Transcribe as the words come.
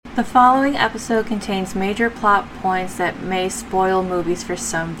The following episode contains major plot points that may spoil movies for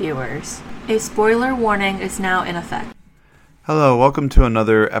some viewers. A spoiler warning is now in effect. Hello, welcome to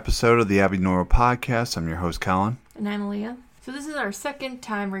another episode of the Abnormal Podcast. I'm your host, Colin. And I'm Leah. So this is our second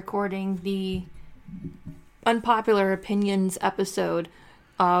time recording the Unpopular Opinions episode.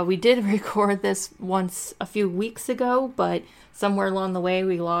 We did record this once a few weeks ago, but somewhere along the way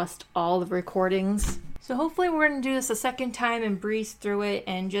we lost all the recordings. So hopefully we're going to do this a second time and breeze through it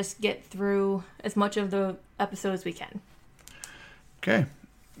and just get through as much of the episode as we can. Okay,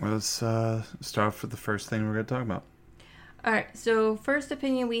 well, let's start off with the first thing we're going to talk about. Alright, so first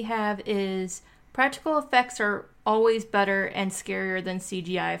opinion we have is practical effects are always better and scarier than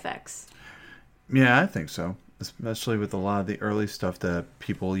CGI effects. Yeah, I think so. Especially with a lot of the early stuff that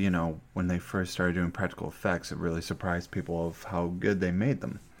people, when they first started doing practical effects, it really surprised people of how good they made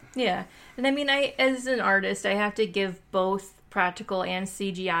them. Yeah, and I mean, as an artist, I have to give both practical and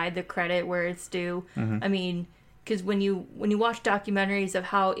CGI the credit where it's due. Mm-hmm. I mean, because when you watch documentaries of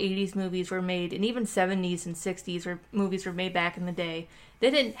how 80s movies were made, and even 70s and 60s where movies were made back in the day, they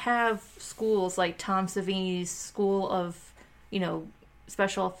didn't have schools like Tom Savini's school of,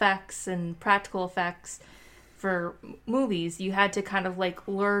 special effects and practical effects for movies. You had to kind of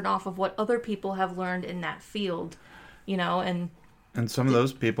learn off of what other people have learned in that field, And some of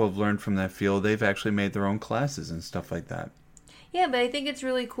those people have learned from that field. They've actually made their own classes and stuff like that. Yeah, but I think it's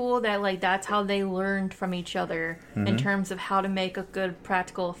really cool that that's how they learned from each other in terms of how to make a good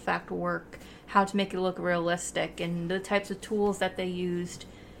practical effect work, how to make it look realistic, and the types of tools that they used.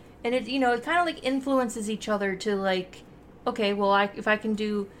 And it it kind of influences each other to okay, well, if I can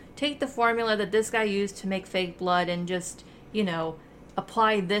take the formula that this guy used to make fake blood and just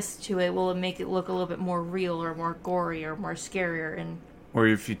apply this to it, will it make it look a little bit more real or more gory or more scarier? And or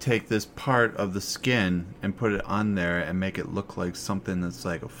if you take this part of the skin and put it on there and make it look like something that's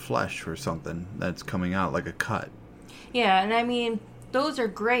like a flesh or something that's coming out like a cut. Yeah, and I mean, those are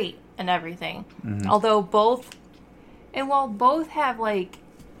great and everything. Mm-hmm. Although both have I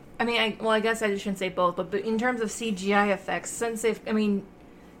guess I shouldn't say both, but in terms of CGI effects, since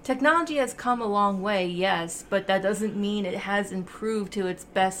technology has come a long way, yes, but that doesn't mean it has improved to its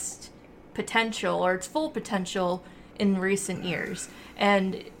best potential or its full potential in recent years.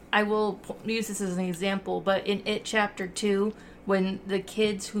 And I will use this as an example, but in It Chapter 2, when the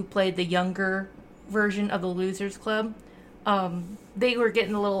kids who played the younger version of the Losers Club, they were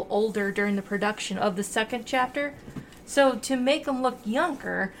getting a little older during the production of the second chapter. So to make them look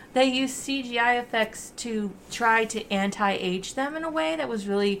younger, they used CGI effects to try to anti-age them in a way that was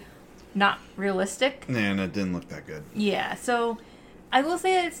really not realistic. Yeah, and it didn't look that good. Yeah, so I will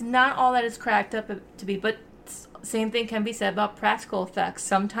say that it's not all that it's cracked up to be, but same thing can be said about practical effects.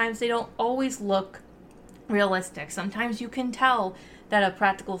 Sometimes they don't always look realistic. Sometimes you can tell that a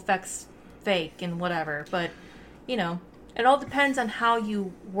practical effect's fake and whatever, but, it all depends on how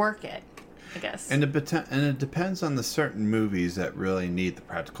you work it, I guess. And it depends on the certain movies that really need the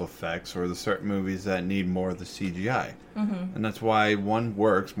practical effects or the certain movies that need more of the CGI. Mm-hmm. And that's why one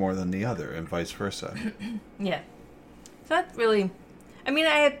works more than the other and vice versa. Yeah. So that's really...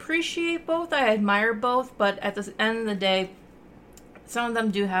 I appreciate both, I admire both, but at the end of the day, some of them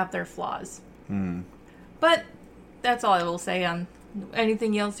do have their flaws. Mm. But that's all I will say on...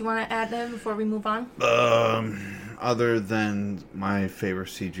 Anything else you want to add there before we move on? Other than my favorite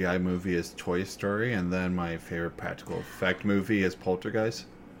CGI movie is Toy Story, and then my favorite practical effect movie is Poltergeist.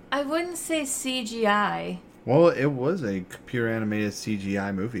 I wouldn't say CGI. Well, it was a computer animated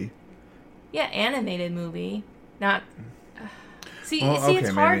CGI movie. Yeah, animated movie, not. See, okay,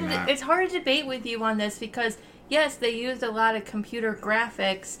 it's hard. It's hard to debate with you on this because yes, they used a lot of computer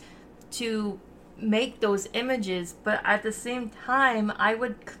graphics to make those images, but at the same time, I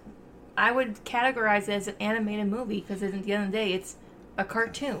would categorize it as an animated movie because at the end of the day, it's a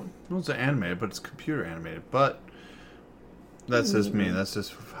cartoon. Well, it's animated, but it's computer animated. But that's just me. That's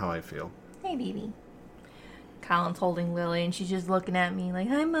just how I feel. Hey, baby. Colin's holding Lily, and she's just looking at me like,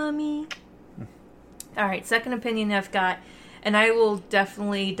 "Hi, mommy." All right, second opinion I've got, and I will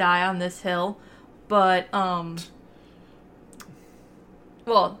definitely die on this hill, but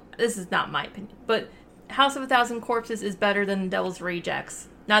well, this is not my opinion, but House of a Thousand Corpses is better than Devil's Rejects.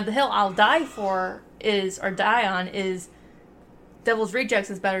 Now, the hill I'll die on is Devil's Rejects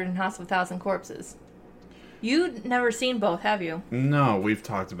is better than House of a Thousand Corpses. You've never seen both, have you? No, we've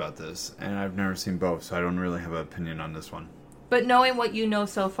talked about this, and I've never seen both, so I don't really have an opinion on this one. But knowing what you know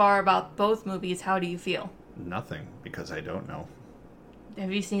so far about both movies, how do you feel? Nothing, because I don't know.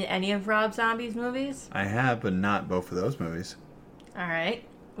 Have you seen any of Rob Zombie's movies? I have, but not both of those movies. Alright.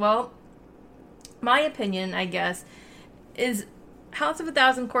 Well, my opinion, I guess, is House of a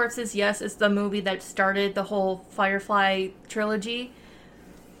Thousand Corpses, yes, it's the movie that started the whole Firefly trilogy.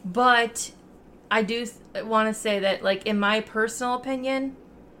 But I do want to say that, like, in my personal opinion,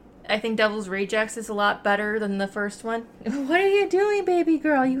 I think Devil's Rejects is a lot better than the first one. What are you doing, baby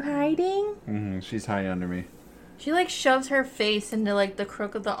girl? You hiding? Mm-hmm. She's hiding under me. She, like, shoves her face into, like, the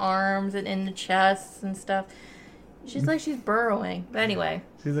crook of the arms and in the chest and stuff. She's like she's burrowing. But anyway.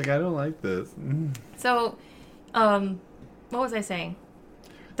 She's like, I don't like this. So, what was I saying?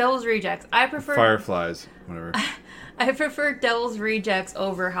 Devil's Rejects. I prefer... Fireflies. Whatever. I prefer Devil's Rejects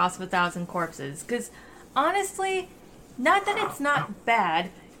over House of a Thousand Corpses. Because, honestly, not that it's not bad.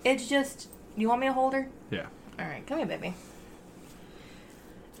 It's just... You want me to hold her? Yeah. Alright, come here, baby.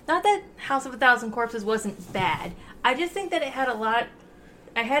 Not that House of a Thousand Corpses wasn't bad. I just think that it had a lot...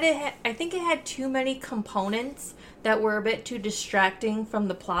 I think it had too many components that were a bit too distracting from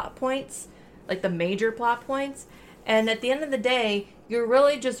the plot points. Like, the major plot points. And at the end of the day, you're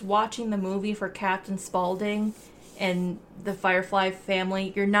really just watching the movie for Captain Spaulding and the Firefly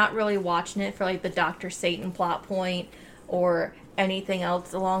family. You're not really watching it for, like, the Dr. Satan plot point or anything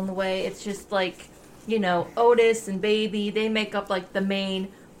else along the way. It's just, like, you know, Otis and Baby, they make up, like, the main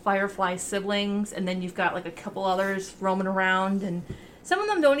Firefly siblings. And then you've got, like, a couple others roaming around. And some of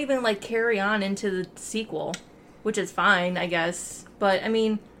them don't even, like, carry on into the sequel, which is fine, I guess. But, I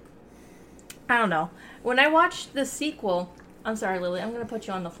mean, I don't know. When I watched the sequel... I'm sorry, Lily. I'm going to put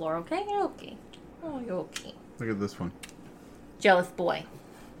you on the floor, okay? You're okay. Oh, you're okay. Look at this one. Jealous boy.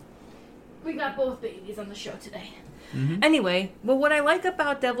 We got both babies on the show today. Mm-hmm. Anyway, but what I like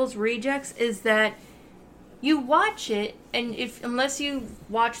about Devil's Rejects is that you watch it, and unless you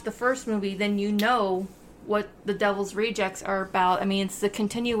watch the first movie, then you know what the Devil's Rejects are about. I mean, it's the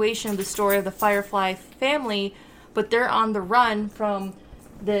continuation of the story of the Firefly family, but they're on the run from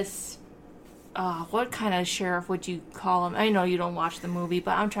this... what kind of sheriff would you call him? I know you don't watch the movie,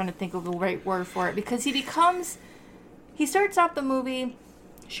 but I'm trying to think of the right word for it. Because he starts out the movie,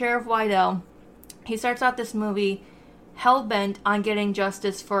 Sheriff Wydell, he starts out this movie hell-bent on getting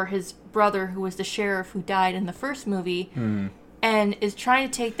justice for his brother, who was the sheriff who died in the first movie, and is trying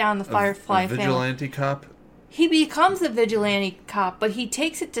to take down the Firefly family. Vigilante cop? He becomes a vigilante cop, but he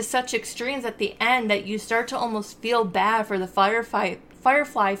takes it to such extremes at the end that you start to almost feel bad for the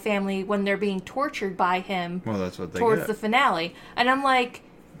Firefly family when they're being tortured by him. Well, that's what they towards get. The finale. And I'm like,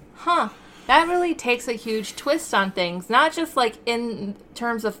 that really takes a huge twist on things. Not just, like, in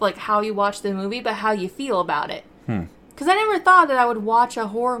terms of, like, how you watch the movie, but how you feel about it. Because I never thought that I would watch a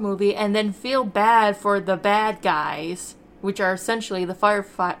horror movie and then feel bad for the bad guys, which are essentially the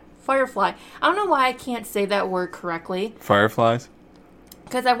Firefly. I don't know why I can't say that word correctly. Fireflies?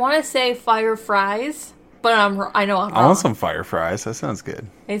 Because I want to say fireflies, but I know I'm wrong. I want some fire fries. That sounds good.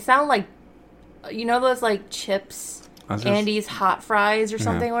 They sound like, you know those, like, chips, Andy's hot fries or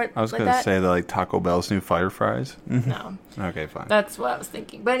something like that? I was going to say the, like, Taco Bell's new fire fries. No. Okay, fine. That's what I was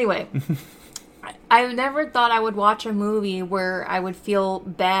thinking. But anyway, I never thought I would watch a movie where I would feel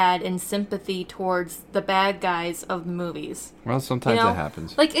bad and sympathy towards the bad guys of the movies. Well, sometimes it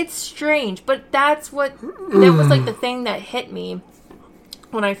happens. Like, it's strange, but that was, like, the thing that hit me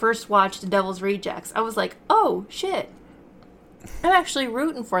when I first watched The Devil's Rejects. I was like, oh, shit. I'm actually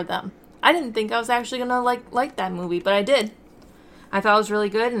rooting for them. I didn't think I was actually going to like that movie, but I did. I thought it was really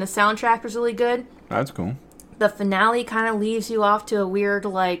good, and the soundtrack was really good. That's cool. The finale kind of leaves you off to a weird,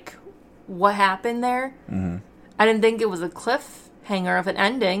 like, what happened there. Mm-hmm. I didn't think it was a cliffhanger of an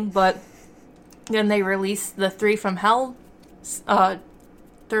ending, but then they released the Three from Hell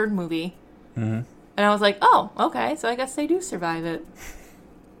third movie. Mm-hmm. And I was like, oh, okay, so I guess they do survive it.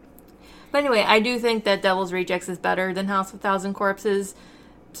 But anyway, I do think that Devil's Rejects is better than House of a Thousand Corpses.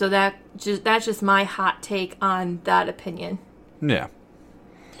 So that's just my hot take on that opinion. Yeah.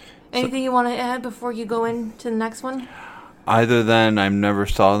 Anything you want to add before you go into the next one? Either than I've never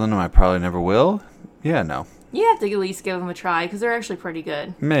saw them, I probably never will. Yeah, no. You have to at least give them a try, because they're actually pretty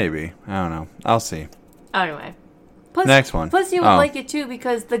good. Maybe. I don't know. I'll see. Anyway. Next one. Plus, you would like it, too,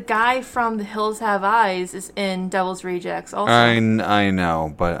 because the guy from The Hills Have Eyes is in Devil's Rejects also. I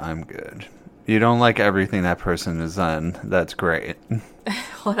know, but I'm good. You don't like everything that person has done. That's great.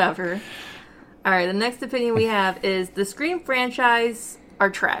 Whatever. All right, the next opinion we have is the Scream franchise are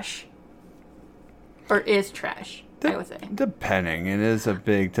trash. Or is trash, I would say. Depending. It is a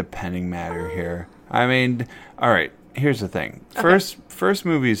big depending matter here. I mean, all right, here's the thing. Okay. First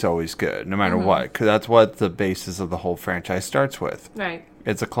movie is always good, no matter what, because that's what the basis of the whole franchise starts with. Right.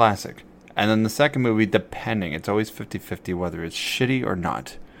 It's a classic. And then the second movie, depending, it's always 50-50 whether it's shitty or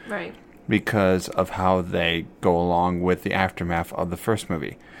not. Right. Because of how they go along with the aftermath of the first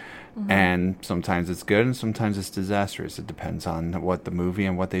movie. And sometimes it's good and sometimes it's disastrous. It depends on what the movie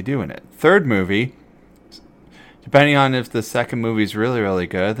and what they do in it. Third movie, depending on if the second movie is really, really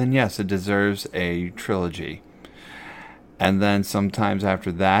good, then yes, it deserves a trilogy. And then sometimes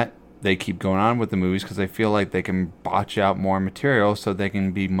after that, they keep going on with the movies because they feel like they can botch out more material so they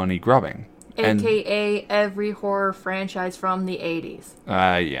can be money grubbing. AKA every horror franchise from the 80s.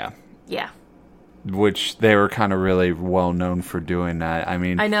 Yeah. Yeah. Which they were kind of really well known for doing that. I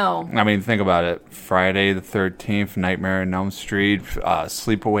mean, I know. I mean, think about it. Friday the 13th, Nightmare on Elm Street,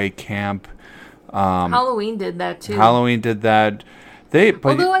 Sleepaway Camp. Halloween did that too. Halloween did that.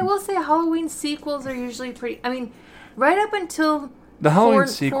 Although I will say Halloween sequels are usually pretty... I mean, right up until... The Halloween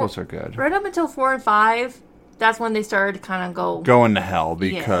sequels are good. Right up until 4 and 5... That's when they started to kind of going to hell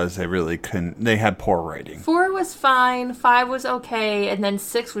because they really couldn't. They had poor writing. 4 was fine, 5 was okay, and then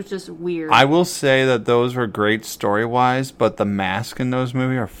 6 was just weird. I will say that those were great story-wise, but the masks in those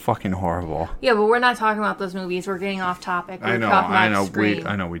movies are fucking horrible. Yeah, but we're not talking about those movies. We're getting off topic. I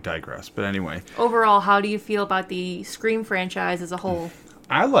know. We digress. But anyway. Overall, how do you feel about the Scream franchise as a whole?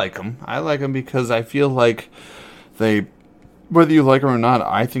 I like them. I like them because I feel like they, whether you like them or not,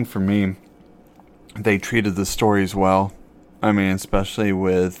 I think for me, they treated the stories well. I mean, especially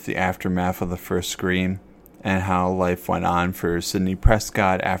with the aftermath of the first Scream and how life went on for Sidney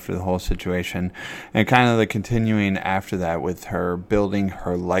Prescott after the whole situation. And kind of the continuing after that with her building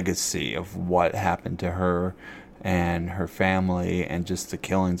her legacy of what happened to her and her family and just the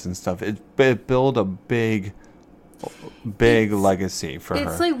killings and stuff. It built a big legacy for her.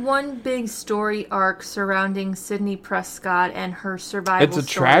 It's like one big story arc surrounding Sidney Prescott and her survival It's a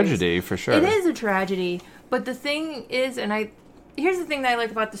tragedy, for sure. It is a tragedy. But the thing is, here's the thing that I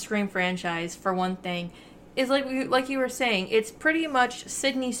like about the Scream franchise, for one thing, is like you were saying, it's pretty much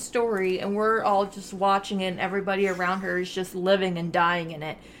Sidney's story, and we're all just watching it, and everybody around her is just living and dying in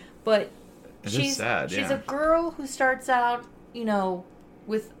it. But she's sad, she's a girl who starts out,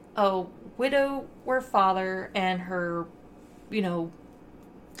 with a widower father, and her,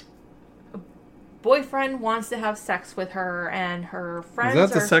 boyfriend wants to have sex with her, and her friends Is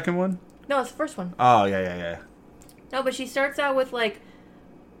that the second one? No, it's the first one. Oh, yeah. No, but she starts out with,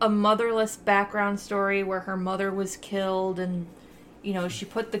 a motherless background story where her mother was killed, and, she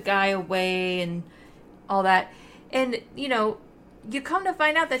put the guy away, and all that. And, you come to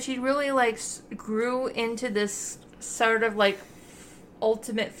find out that she really, grew into this sort of,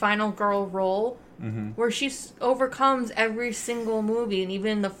 ultimate final girl role, where she overcomes every single movie, and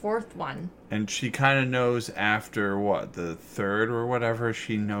even the fourth one. And she kind of knows after the third or whatever,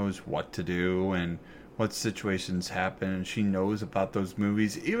 she knows what to do and what situations happen, and she knows about those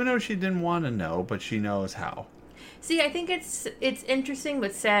movies, even though she didn't want to know, but she knows how. See, I think it's interesting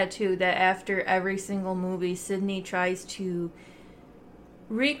but sad too that after every single movie, Sydney tries to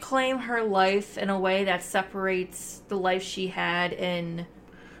reclaim her life in a way that separates the life she had in,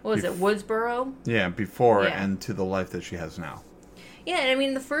 Woodsboro? Yeah, before and to the life that she has now. Yeah, and I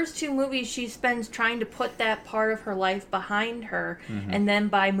mean, the first two movies, she spends trying to put that part of her life behind her, and then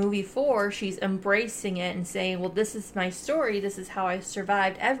by movie 4, she's embracing it and saying, well, this is my story, this is how I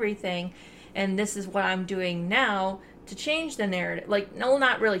survived everything, and this is what I'm doing now to change the narrative. No,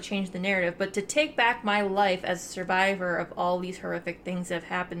 not really change the narrative, but to take back my life as a survivor of all these horrific things that have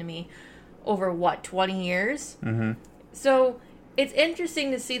happened to me over, 20 years? Mm-hmm. So, it's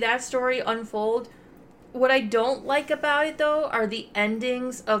interesting to see that story unfold. What I don't like about it, though, are the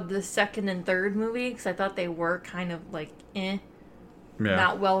endings of the second and third movie, because I thought they were kind of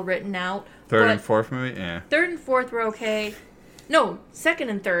not well written out. Third and fourth movie? Yeah. Third and fourth were okay. No, second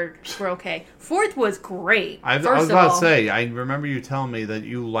and third were okay. Fourth was great. I was about to say, I remember you telling me that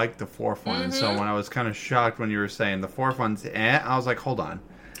you liked the fourth one, and so when I was kind of shocked when you were saying the fourth one's I was like, hold on.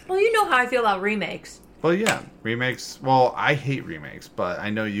 Well, you know how I feel about remakes. Well, yeah, remakes. Well, I hate remakes, but I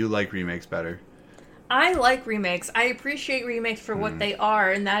know you like remakes better. I like remakes. I appreciate remakes for what they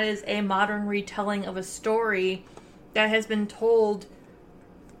are, and that is a modern retelling of a story that has been told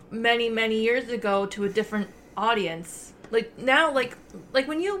many, many years ago to a different audience. Now,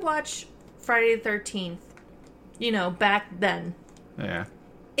 when you watch Friday the 13th, back then. Yeah.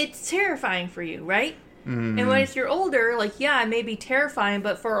 It's terrifying for you, right? Mm-hmm. And when you're older, it may be terrifying,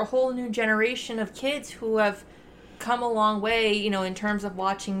 but for a whole new generation of kids who have come a long way, in terms of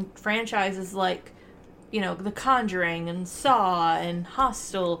watching franchises like, The Conjuring and Saw and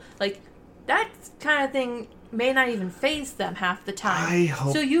Hostel, that kind of thing may not even faze them half the time. I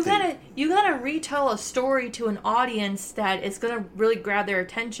hope so you gotta retell a story to an audience that is gonna really grab their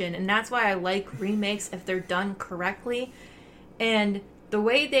attention, and that's why I like remakes if they're done correctly. And the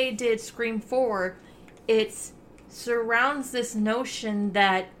way they did Scream 4, it surrounds this notion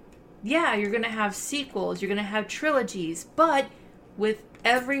that yeah, you're going to have sequels, you're going to have trilogies, but with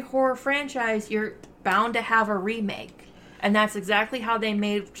every horror franchise, you're bound to have a remake. And that's exactly how they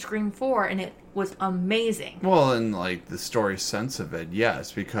made Scream 4, and it was amazing. Well, and like the story sense of it,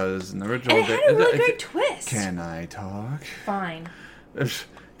 yes, because in the original... And it had a really great twist. Can I talk? Fine.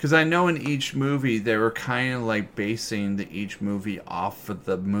 Because I know in each movie, they were kind of like basing each movie off of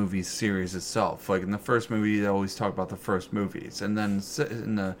the movie series itself. Like in the first movie, they always talk about the first movies. And then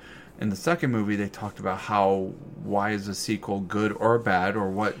in the second movie, they talked about why is a sequel good or bad,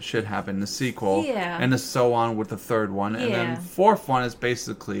 or what should happen in the sequel. Yeah. And so on with the third one. And then the fourth one is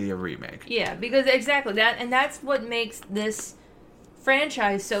basically a remake. Yeah, because exactly that, and that's what makes this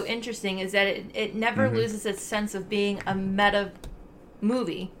franchise so interesting, is that it never loses its sense of being a meta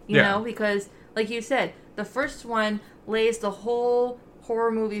movie, you know, because like you said, the first one lays the whole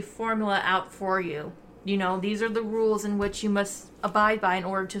horror movie formula out for you. You know, these are the rules in which you must abide by in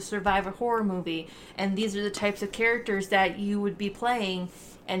order to survive a horror movie, and these are the types of characters that you would be playing,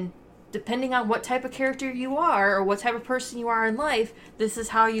 and depending on what type of character you are or what type of person you are in life, this is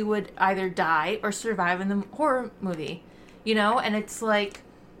how you would either die or survive in the horror movie, you know. And it's like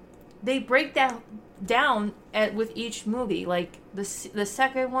they break that down with each movie. Like the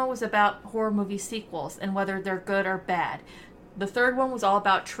second one was about horror movie sequels and whether they're good or bad. The third one was all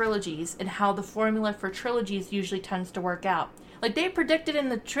about trilogies and how the formula for trilogies usually tends to work out. Like they predicted in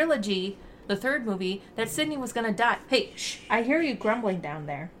the trilogy, the third movie, that Sydney was going to die. Hey, shh, I hear you grumbling down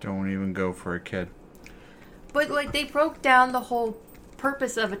there. Don't even go for a kid. But like they broke down the whole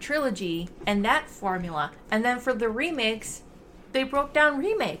purpose of a trilogy and that formula. And then for the remakes, they broke down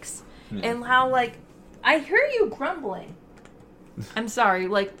remakes. And how, like, I hear you grumbling. I'm sorry,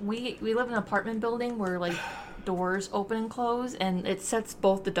 like, we live in an apartment building where, like, doors open and close, and it sets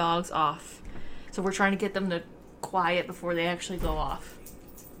both the dogs off. So we're trying to get them to quiet before they actually go off.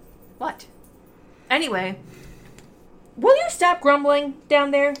 What? Anyway, will you stop grumbling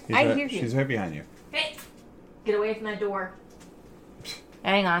down there? I hear you. She's right behind you. Hey, get away from that door.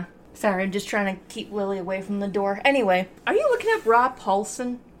 Hang on. Sorry, I'm just trying to keep Lily away from the door. Anyway, are you looking up Rob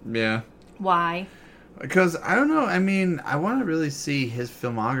Paulson? Yeah. Why? Because, I don't know, I mean, I want to really see his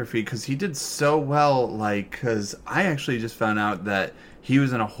filmography, because he did so well, like, because I actually just found out that he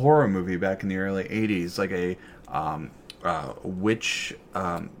was in a horror movie back in the early 80s, like a, how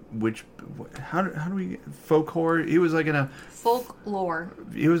do we, folk horror? He was like in a... Folklore.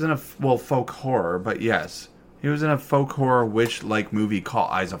 He was in a, well, folk horror, but yes. He was in a folk horror witch-like movie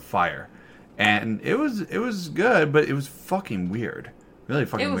called Eyes of Fire. And it was good, but it was fucking weird. Really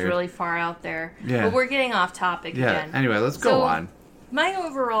fucking weird. It was really far out there. Yeah. But we're getting off topic again. Anyway, let's go on. My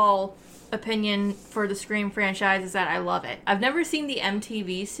overall opinion for the Scream franchise is that I love it. I've never seen the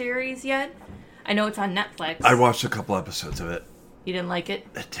MTV series yet. I know it's on Netflix. I watched a couple episodes of it. You didn't like it?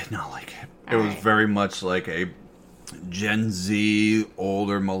 I did not like it. It was very much like a Gen Z,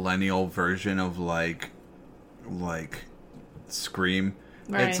 older millennial version of like Scream.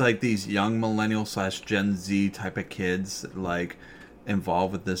 Right. It's like these young millennial / Gen Z type of kids like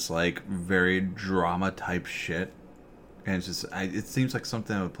involved with this like very drama type shit, and it's just it seems like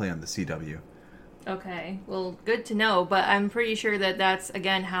something I would play on the CW. Okay, well, good to know, but I'm pretty sure that that's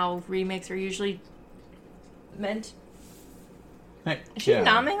again how remakes are usually meant. Hey, is she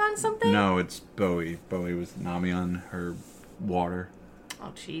nomming on something? No, it's Bowie. Bowie was nomming on her water.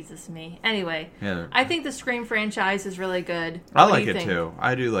 Oh, Jesus me. Anyway, yeah. I think the Scream franchise is really good. I like it too.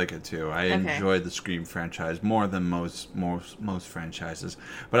 I do like it too. I Okay. enjoy the Scream franchise more than most franchises.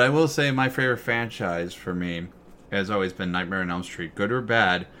 But I will say my favorite franchise for me has always been Nightmare on Elm Street. Good or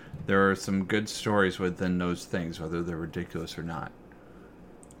bad, there are some good stories within those things, whether they're ridiculous or not.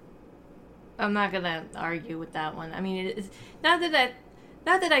 I'm not gonna argue with that one. I mean, it's not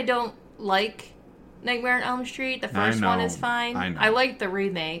that I don't like Nightmare on Elm Street. The first one is fine. I like the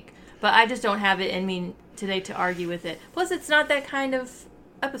remake, but I just don't have it in me today to argue with it. Plus, it's not that kind of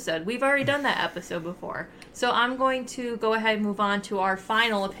episode. We've already done that episode before. So I'm going to go ahead and move on to our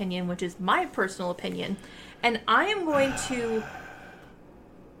final opinion, which is my personal opinion. And I am going to...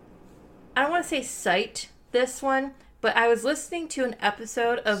 I don't want to say cite this one, but I was listening to an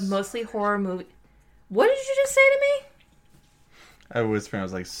episode of Mostly Horror Movie. What did you just say to me? I whispered, I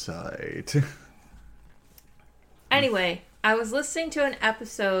was like, sight. Anyway, I was listening to an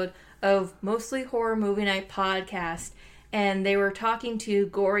episode of Mostly Horror Movie Night podcast, and they were talking to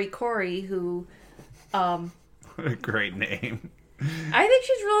Gory Corey, who... What a great name. I think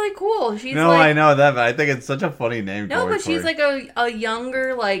she's really cool. She's I know that, but I think it's such a funny name. No, but she's like a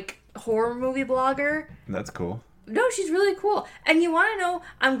younger, like, horror movie blogger. That's cool. No, she's really cool. And you want to know,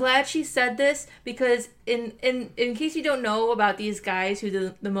 I'm glad she said this because in case you don't know about these guys who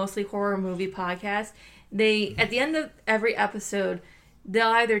do the Mostly Horror Movie podcast, they, at the end of every episode, they'll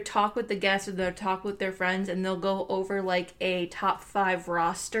either talk with the guests or they'll talk with their friends and they'll go over like a top 5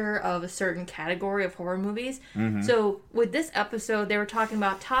 roster of a certain category of horror movies. Mm-hmm. So with this episode, they were talking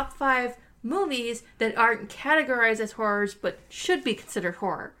about top 5 movies that aren't categorized as horrors but should be considered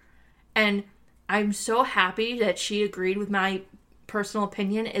horror. And I'm so happy that she agreed with my personal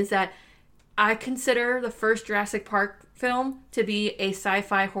opinion, is that I consider the first Jurassic Park film to be a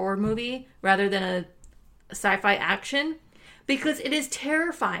sci-fi horror movie rather than a sci-fi action, because it is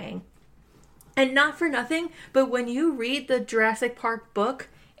terrifying. And not for nothing, but when you read the Jurassic Park book,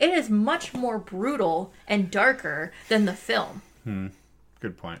 it is much more brutal and darker than the film.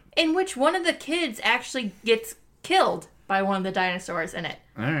 Good point. In which one of the kids actually gets killed by one of the dinosaurs in it.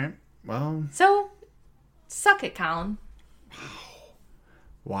 All right. Well, so, suck it, Colin.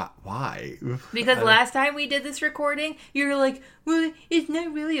 Why? Because last time we did this recording, you were like, well, it's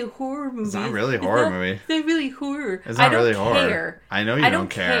not really a horror movie. It's not really a horror movie. It's not really horror. It's not really horror. Care. I know you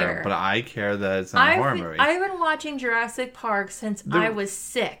don't care, but I care that it's not a horror movie. I've been watching Jurassic Park since I was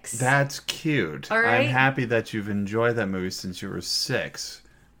 6. That's cute. All right? I'm happy that you've enjoyed that movie since you were 6.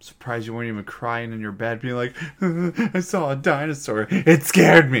 I'm surprised you weren't even crying in your bed being like, I saw a dinosaur. It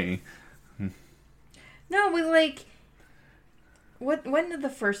scared me. No, but like... When did the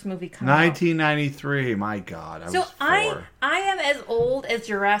first movie come out? 1993. My God, I was 4. I am as old as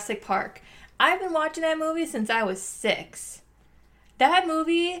Jurassic Park. I've been watching that movie since I was 6. That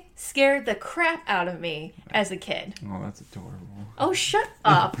movie scared the crap out of me as a kid. Oh, that's adorable. Oh, shut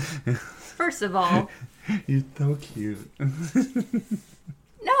up. First of all. You're so cute.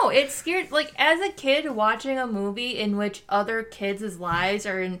 No, it scared... Like, as a kid watching a movie in which other kids' lives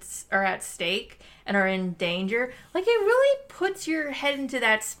are at stake... and are in danger, like, it really puts your head into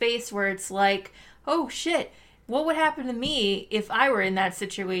that space where it's like, oh shit, what would happen to me if I were in that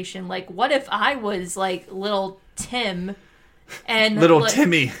situation? Like, what if I was like little Tim and little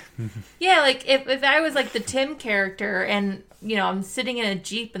Timmy? Yeah, like if I was like the Tim character and, you know, I'm sitting in a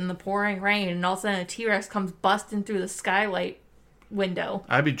Jeep in the pouring rain and all of a sudden a T-Rex comes busting through the skylight window.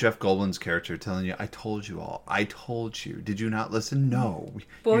 I'd be Jeff Goldblum's character telling you, I told you all. I told you. Did you not listen? No.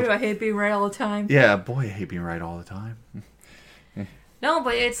 Boy, do I hate being right all the time. Yeah, boy, I hate being right all the time. No,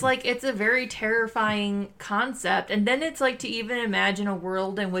 but it's like, it's a very terrifying concept. And then it's like to even imagine a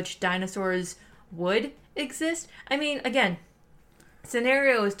world in which dinosaurs would exist. I mean, again,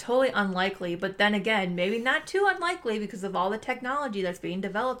 scenario is totally unlikely, but then again, maybe not too unlikely because of all the technology that's being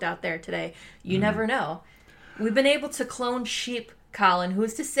developed out there today. You never know. We've been able to clone sheep, Colin.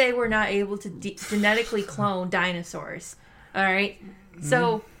 Who's to say we're not able to genetically clone dinosaurs? All right.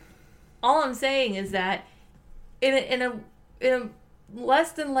 So, all I'm saying is that in a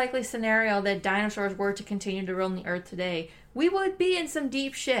less than likely scenario that dinosaurs were to continue to roam the earth today, we would be in some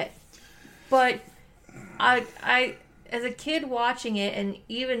deep shit. But I as a kid watching it, and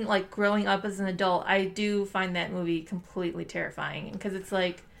even like growing up as an adult, I do find that movie completely terrifying because it's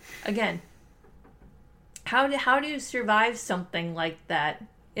like, again, how do you survive something like that?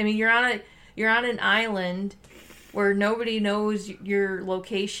 I mean, you're on an island where nobody knows your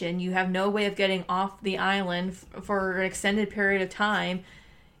location. You have no way of getting off the island for an extended period of time.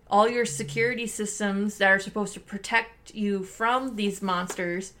 All your security systems that are supposed to protect you from these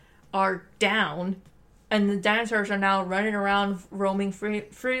monsters are down. And the dinosaurs are now running around, roaming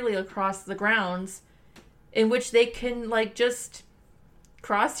freely across the grounds, in which they can, like, just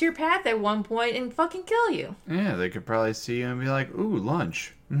cross your path at one point and fucking kill you. Yeah, they could probably see you and be like, ooh,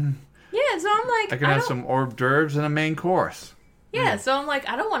 lunch. Yeah, so I'm like... I can have some hors d'oeuvres and a main course. Yeah, so I'm like,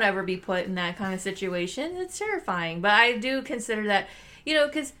 I don't want to ever be put in that kind of situation. It's terrifying. But I do consider that, you know,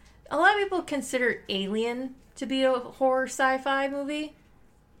 because a lot of people consider Alien to be a horror sci-fi movie.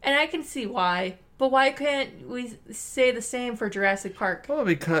 And I can see why. But why can't we say the same for Jurassic Park? Well,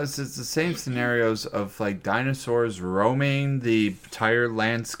 because it's the same scenarios of, like, dinosaurs roaming the entire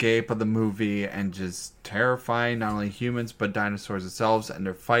landscape of the movie and just terrifying not only humans, but dinosaurs themselves, and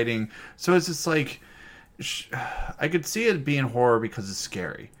they're fighting. So it's just like, I could see it being horror because it's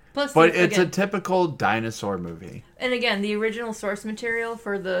scary. Plus, but it's a typical dinosaur movie. And again, the original source material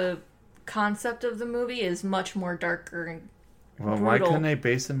for the concept of the movie is much more darker and well, brutal. Why couldn't they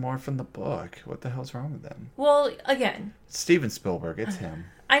base it more from the book? What the hell's wrong with them? Well, again... Steven Spielberg, it's him.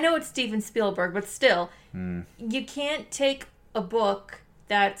 I know it's Steven Spielberg, but still, you can't take a book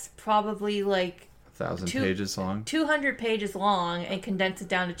that's probably like... 1,000 pages long? 200 pages long and condense it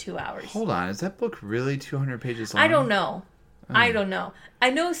down to 2 hours. Hold on, is that book really 200 pages long? I don't know. I don't know. I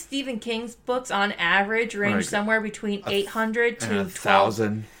know Stephen King's books on average range somewhere between 800 to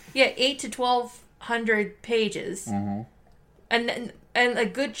 1,000. Yeah, 8 to 1,200 pages. Mm-hmm. And a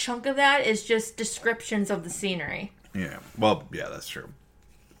good chunk of that is just descriptions of the scenery. Yeah. Well, yeah, that's true.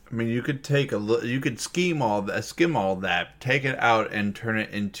 I mean, you could you could skim all that, take it out, and turn it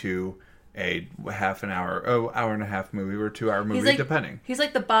into a half an hour, hour and a half movie or 2 hour movie, depending. He's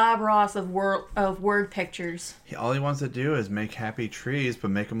like the Bob Ross of word pictures. All he wants to do is make happy trees, but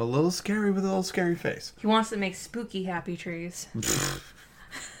make them a little scary with a little scary face. He wants to make spooky happy trees.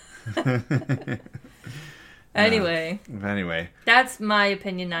 Anyway, that's my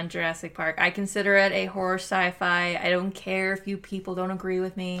opinion on Jurassic Park. I consider it a horror sci-fi. I don't care if you people don't agree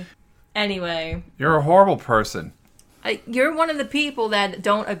with me. Anyway, you're a horrible person. You're one of the people that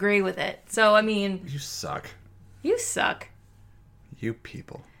don't agree with it. So I mean, you suck. You suck. You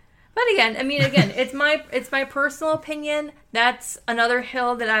people. But again, it's my personal opinion. That's another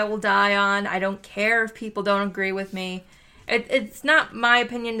hill that I will die on. I don't care if people don't agree with me. It's not my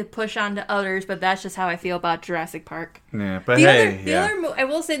opinion to push on to others, but that's just how I feel about Jurassic Park. Yeah, but I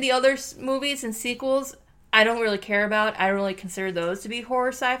will say the other movies and sequels, I don't really care about. I don't really consider those to be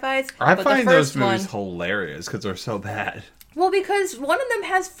horror sci-fis. I find those movies hilarious because they're so bad. Well, because one of them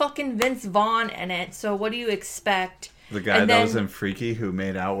has fucking Vince Vaughn in it, so what do you expect? The guy that was in Freaky who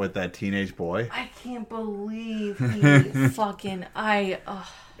made out with that teenage boy. I can't believe he fucking...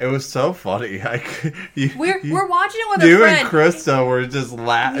 It was so funny. We're watching it with a friend. You and Krista were just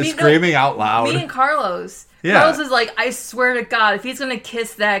screaming out loud. Me and Carlos. Yeah. Carlos is like, I swear to God, if he's going to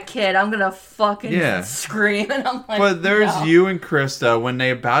kiss that kid, I'm going to fucking scream. And I'm like, but there's you and Krista. When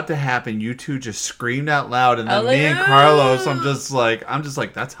they about to happen, you two just screamed out loud. And then me and Carlos, I'm just like,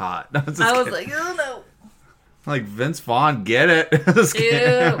 that's hot. I was like, oh no. Like, Vince Vaughn, get it. Dude,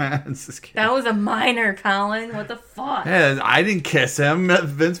 that was a minor, Colin. What the fuck? Yeah, I didn't kiss him.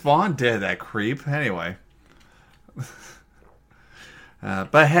 Vince Vaughn did, that creep. Anyway.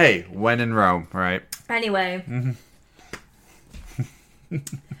 But hey, when in Rome, right? Anyway.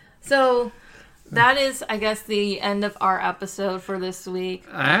 So, that is, I guess, the end of our episode for this week.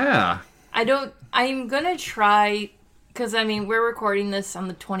 Yeah. I'm going to try... Because, we're recording this on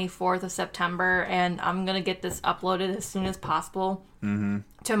the 24th of September, and I'm going to get this uploaded as soon as possible. Mm-hmm.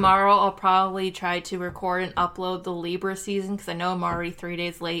 Tomorrow, I'll probably try to record and upload the Libra season, because I know I'm already 3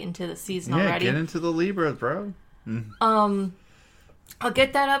 days late into the season already. Yeah, get into the Libra, bro. Mm-hmm. I'll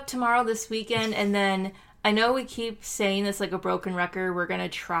get that up tomorrow this weekend, and then I know we keep saying this like a broken record. We're going to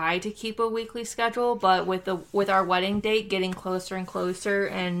try to keep a weekly schedule, but with our wedding date getting closer and closer,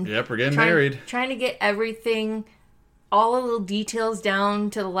 and... Yep, we're getting married. Trying to get everything... all the little details down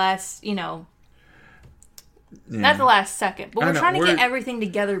to the last, not the last second, but we're trying to get everything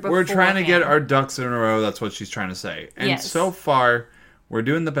together before. We're trying to get our ducks in a row. That's what she's trying to say. And so far, we're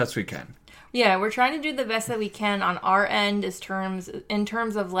doing the best we can. Yeah, we're trying to do the best that we can on our end in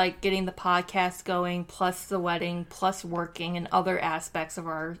terms of like getting the podcast going, plus the wedding, plus working and other aspects of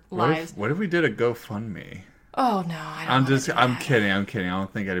our lives. What if we did a GoFundMe? Oh no, I'm kidding. I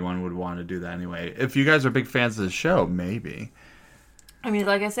don't think anyone would want to do that anyway. If you guys are big fans of the show, maybe.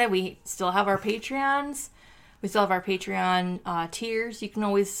 Like I said, we still have our Patreons. We still have our Patreon tiers you can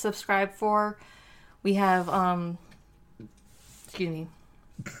always subscribe for. We have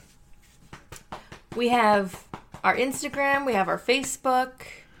we have our Instagram, we have our Facebook.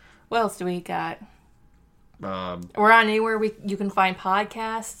 What else do we got? We're on anywhere you can find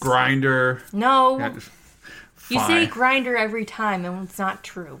podcasts. Grindr. No. You say Grindr every time, and it's not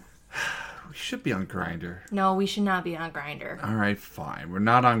true. We should be on Grindr. No, we should not be on Grindr. All right, fine. We're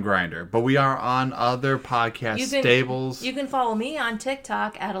not on Grindr, but we are on other podcast stables. You can follow me on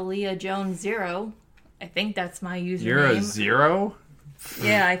TikTok at AleaJones0. I think that's my username. You're a 0?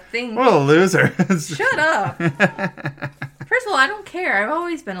 Yeah, I think. What a loser. Shut up. First of all, I don't care. I've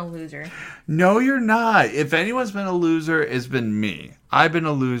always been a loser. No, you're not. If anyone's been a loser, it's been me. I've been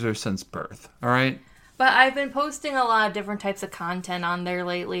a loser since birth. All right? But I've been posting a lot of different types of content on there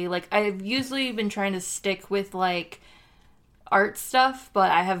lately. Like, I've usually been trying to stick with, like, art stuff,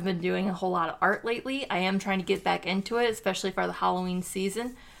 but I haven't been doing a whole lot of art lately. I am trying to get back into it, especially for the Halloween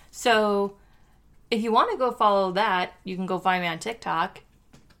season. So, if you want to go follow that, you can go find me on TikTok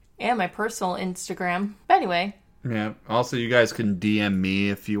and my personal Instagram. But anyway. Yeah. Also, you guys can DM me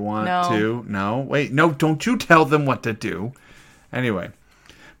if you want to. No? Wait. No, don't you tell them what to do. Anyway.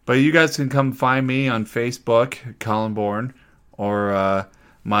 But you guys can come find me on Facebook, Colin Bourne, or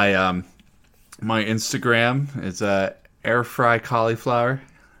my Instagram is air fry cauliflower.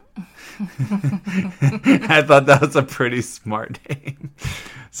 I thought that was a pretty smart name.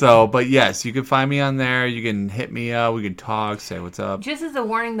 So, but yes, you can find me on there. You can hit me up. We can talk, say what's up. Just as a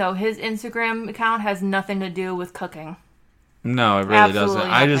warning, though, his Instagram account has nothing to do with cooking. No, it really Absolutely doesn't.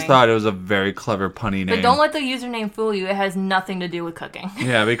 nothing. I just thought it was a very clever, punny name. But don't let the username fool you. It has nothing to do with cooking.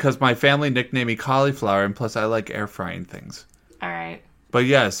 Yeah, because my family nicknamed me Cauliflower, and plus I like air frying things. All right. But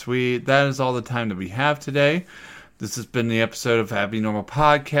yes, that is all the time that we have today. This has been the episode of Happy Normal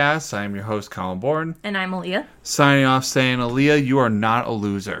Podcast. I am your host, Colin Bourne. And I'm Aaliyah. Signing off saying, Aaliyah, you are not a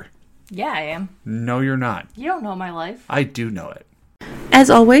loser. Yeah, I am. No, you're not. You don't know my life. I do know it.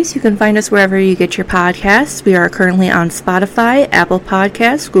 As always, you can find us wherever you get your podcasts. We are currently on Spotify, Apple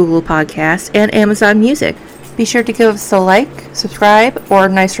Podcasts, Google Podcasts, and Amazon Music. Be sure to give us a like, subscribe, or a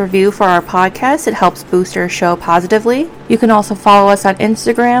nice review for our podcast. It helps boost our show positively. You can also follow us on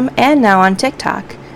Instagram and now on TikTok.